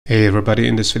Hey everybody,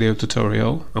 in this video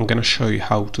tutorial I'm going to show you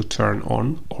how to turn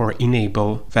on or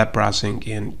enable web browsing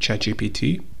in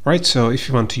ChatGPT. Right, so if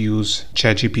you want to use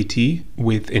ChatGPT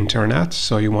with internet,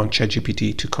 so you want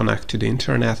ChatGPT to connect to the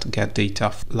internet, get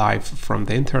data live from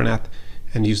the internet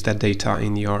and use that data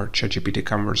in your ChatGPT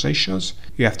conversations,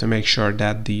 you have to make sure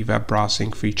that the web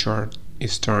browsing feature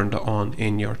is turned on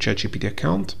in your ChatGPT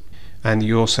account. And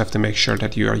you also have to make sure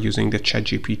that you are using the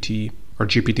ChatGPT or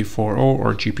GPT-4o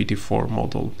or GPT-4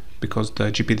 model, because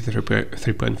the GPT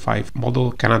 3.5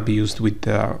 model cannot be used with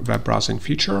the web browsing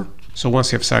feature. So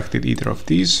once you have selected either of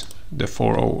these, the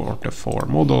 4o or the 4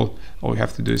 model, all you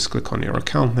have to do is click on your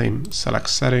account name, select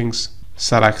settings,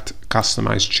 select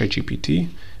customize ChatGPT,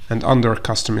 and under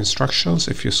custom instructions,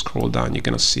 if you scroll down, you're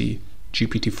going to see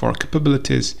GPT-4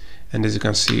 capabilities. And as you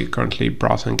can see, currently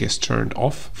browsing is turned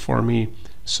off for me.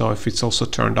 So if it's also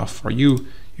turned off for you,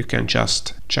 you can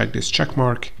just check this check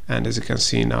mark, and as you can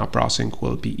see now, browsing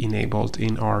will be enabled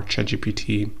in our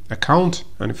ChatGPT account.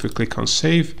 And if we click on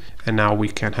save, and now we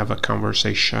can have a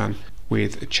conversation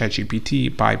with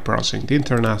ChatGPT by browsing the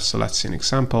internet. So let's see an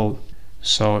example.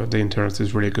 So the internet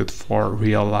is really good for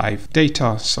real life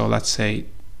data. So let's say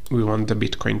we want the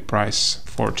Bitcoin price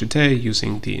for today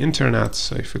using the internet.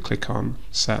 So if we click on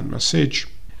send message,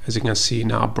 as you can see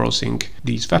now, browsing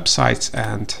these websites,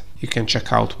 and you can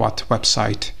check out what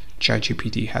website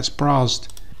ChatGPT has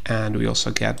browsed. And we also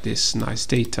get this nice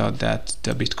data that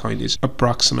the Bitcoin is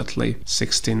approximately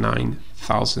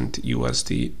 69,000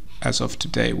 USD as of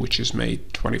today, which is May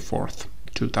 24th,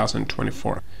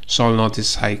 2024. So I'll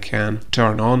notice I can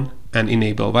turn on and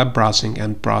enable web browsing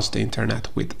and browse the internet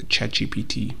with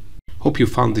ChatGPT. Hope you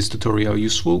found this tutorial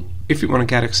useful. If you want to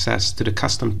get access to the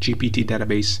custom GPT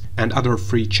database and other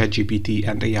free ChatGPT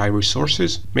and AI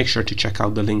resources, make sure to check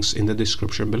out the links in the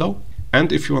description below.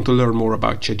 And if you want to learn more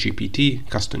about ChatGPT,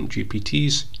 custom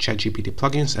GPTs, ChatGPT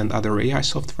plugins and other AI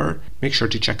software, make sure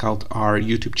to check out our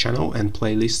YouTube channel and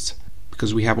playlists,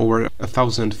 because we have over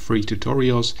 1,000 free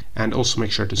tutorials, and also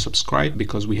make sure to subscribe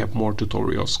because we have more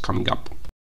tutorials coming up.